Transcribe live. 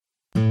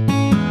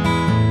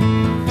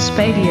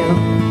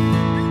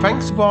Spadio.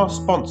 Thanks to our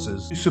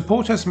sponsors whose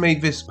support has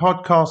made this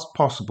podcast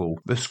possible: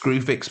 the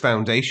Screwfix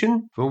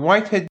Foundation, the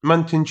Whitehead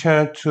Mountain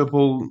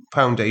Charitable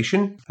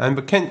Foundation, and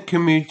the Kent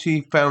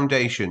Community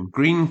Foundation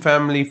Green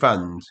Family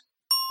Fund.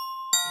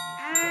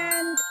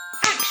 And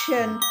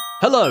action!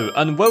 Hello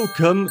and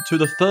welcome to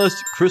the first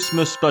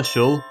Christmas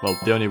special, well,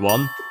 the only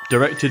one,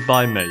 directed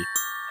by me,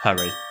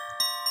 Harry.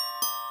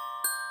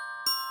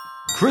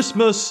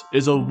 Christmas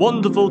is a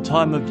wonderful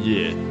time of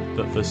year,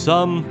 but for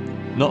some,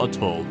 not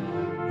at all.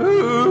 I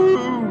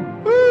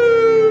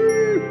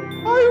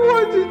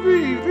wanted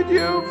the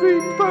video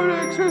feed phone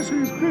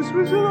accessories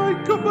Christmas and I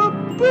got my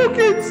book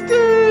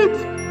instead!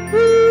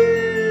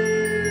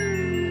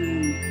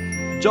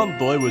 Jump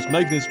Boy was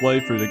making his way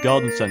through the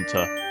garden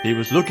centre. He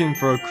was looking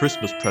for a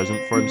Christmas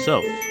present for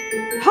himself.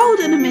 Hold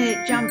on a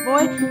minute, Jump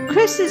Boy.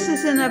 Christmas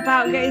isn't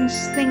about getting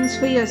things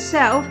for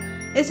yourself.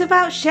 It's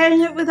about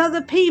sharing it with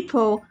other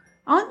people.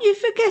 Aren't you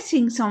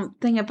forgetting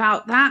something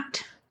about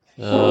that?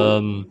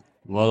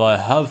 Well, I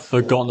have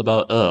forgotten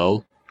about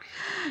Earl.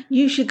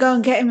 You should go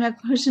and get him a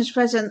Christmas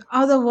present.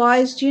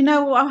 Otherwise, do you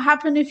know what will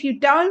happen if you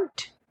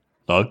don't?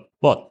 No?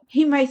 What?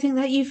 He may think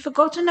that you've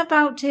forgotten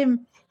about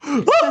him.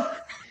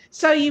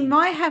 So you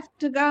might have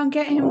to go and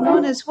get him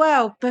one as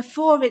well,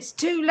 before it's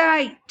too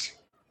late.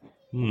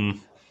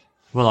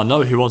 Well, I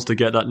know he wants to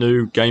get that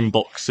new Game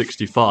Box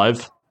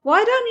 65.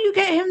 Why don't you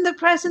get him the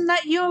present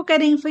that you're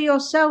getting for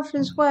yourself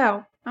as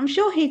well? I'm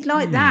sure he'd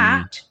like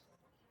that.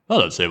 I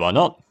don't see why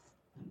not.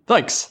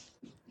 Thanks.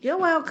 You're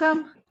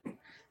welcome.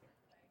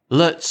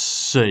 Let's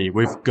see,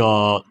 we've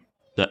got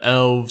the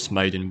elves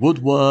made in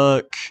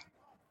woodwork,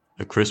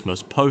 a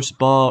Christmas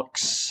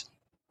postbox.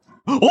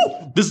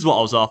 Oh, this is what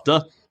I was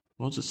after.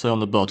 What does it say on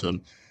the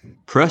bottom?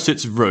 Press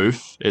its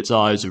roof, its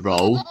eyes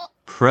roll.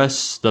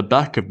 Press the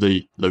back of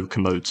the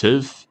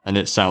locomotive, and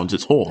it sounds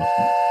its horn.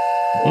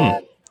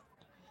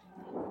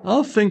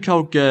 I think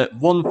I'll get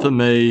one for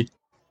me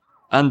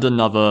and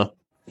another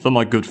for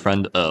my good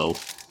friend Earl.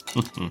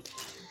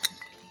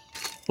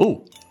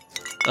 Oh,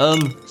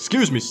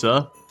 excuse me,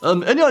 sir.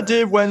 Any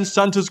idea when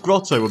Santa's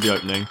grotto will be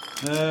opening?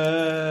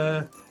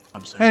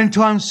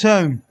 Anytime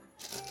soon.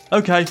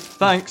 Okay,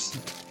 thanks.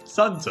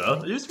 Santa,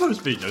 are you supposed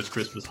to be eating those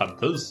Christmas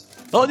hampers?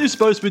 Aren't you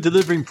supposed to be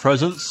delivering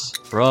presents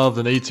rather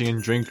than eating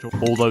and drinking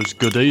all those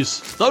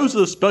goodies? Those are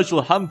the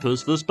special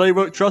hampers for the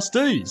Spadework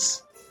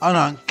trustees. I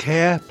don't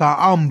care, but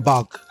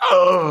humbug.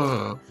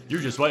 You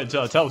just wait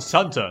until I tell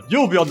Santa.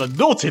 You'll be on the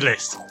naughty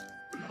list.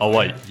 Oh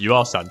wait, you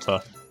are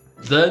Santa.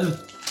 Then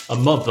a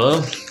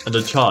mother and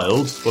a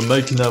child were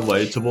making their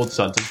way towards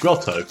Santa's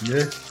grotto.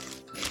 Yeah.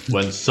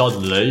 When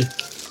suddenly...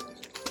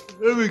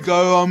 Here we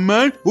go,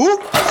 man.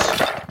 Whoop.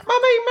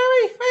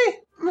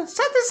 Mummy,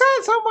 Santa's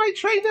hands on my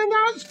train and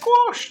now it's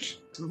squashed.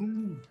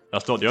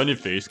 That's not the only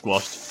thing he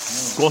squashed.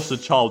 Squashed the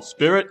child's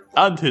spirit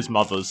and his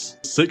mother's.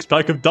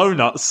 6-pack of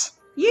donuts.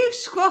 You've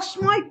squashed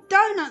my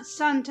donuts,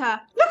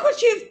 Santa. Look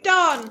what you've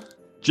done.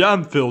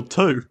 Jam-filled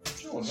too.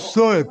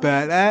 Sorry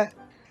about that.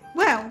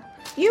 Well,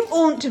 you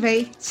ought to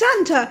be.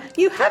 Santa,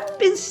 you haven't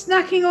been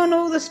snacking on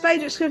all the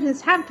Spadework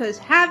Christmas hampers,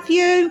 have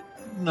you?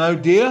 No,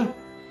 dear.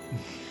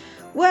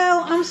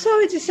 Well, I'm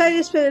sorry to say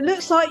this, but it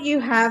looks like you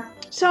have.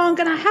 So I'm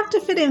going to have to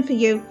fill in for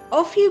you.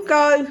 Off you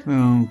go.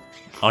 Oh.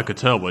 I could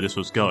tell where this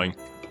was going.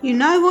 You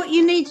know what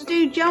you need to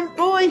do, Jump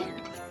Boy?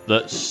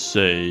 Let's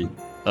see.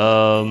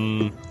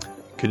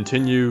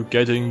 Continue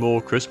getting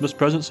more Christmas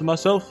presents for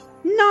myself?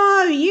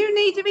 No, you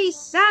need to be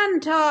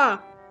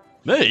Santa.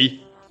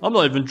 Me? I'm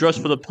not even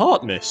dressed for the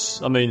part,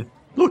 miss. I mean,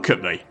 look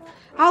at me.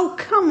 Oh,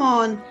 come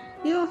on.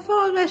 You're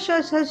far less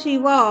dressed as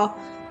you are.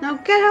 Now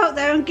get out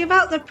there and give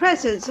out the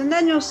presents, and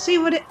then you'll see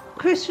what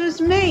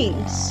Christmas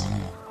means.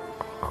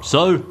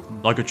 So,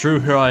 like a true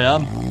here I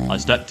am, I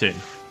stepped in.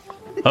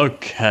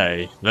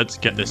 Okay, let's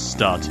get this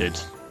started.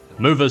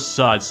 Move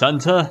aside,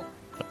 Santa.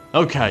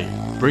 Okay,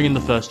 bring in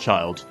the first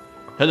child.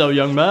 Hello,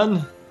 young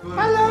man.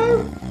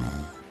 Hello.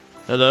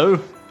 Hello.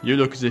 You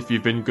look as if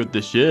you've been good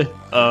this year.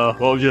 What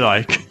would you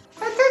like?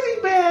 A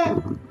teddy bear.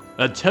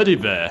 A teddy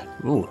bear.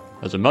 Ooh,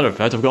 as a matter of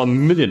fact, I've got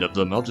 1,000,000 of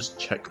them. I'll just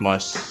check my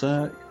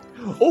sack.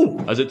 Oh,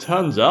 as it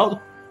turns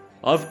out,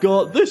 I've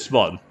got this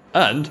one.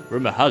 And,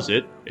 rumour has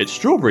it, it's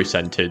strawberry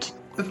scented.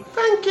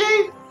 Thank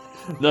you.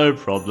 No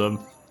problem.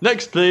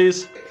 Next,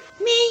 please.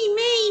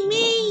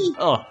 Me.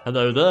 Oh,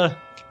 hello there.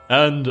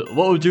 And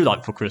what would you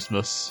like for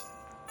Christmas?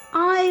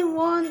 I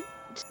want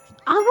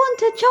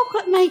a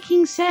chocolate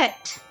making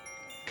set.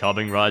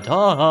 Coming right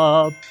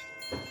up.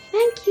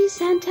 Thank you,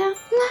 Santa.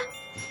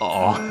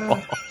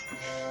 Oh,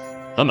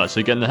 I'm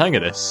actually getting the hang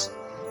of this.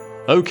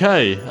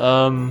 Okay,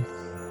 how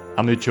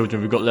many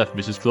children have we got left,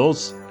 Mrs.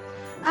 Claus?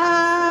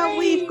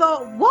 We've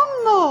got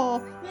one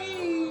more.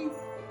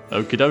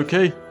 Okie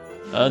dokie.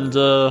 And,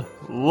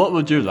 what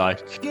would you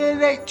like?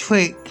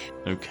 Electric.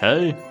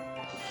 Okay.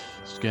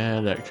 Scare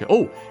electric.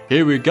 Oh,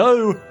 here we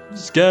go.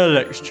 Scare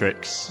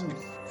electrics.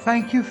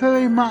 Thank you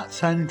very much,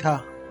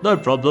 Santa. No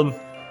problem.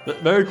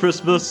 Merry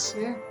Christmas.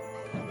 Yeah.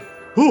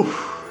 Whew.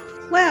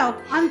 Well,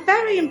 I'm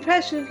very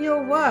impressed with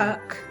your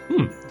work.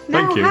 Thank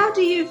Now, you. how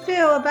do you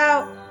feel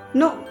about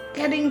not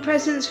getting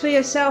presents for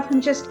yourself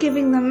and just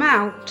giving them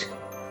out.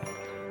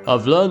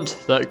 I've learnt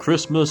that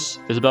Christmas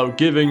is about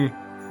giving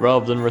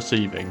rather than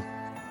receiving.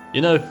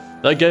 You know,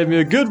 that gave me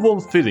a good warm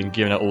feeling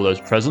giving out all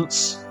those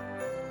presents.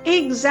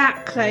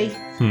 Exactly.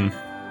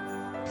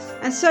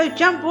 And so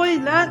Jump Boy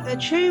learnt the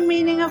true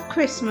meaning of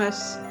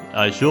Christmas.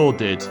 I sure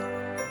did.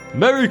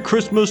 Merry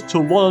Christmas to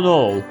one and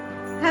all.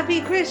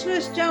 Happy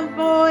Christmas, Jump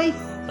Boy.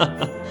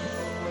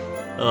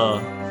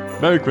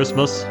 Merry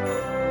Christmas.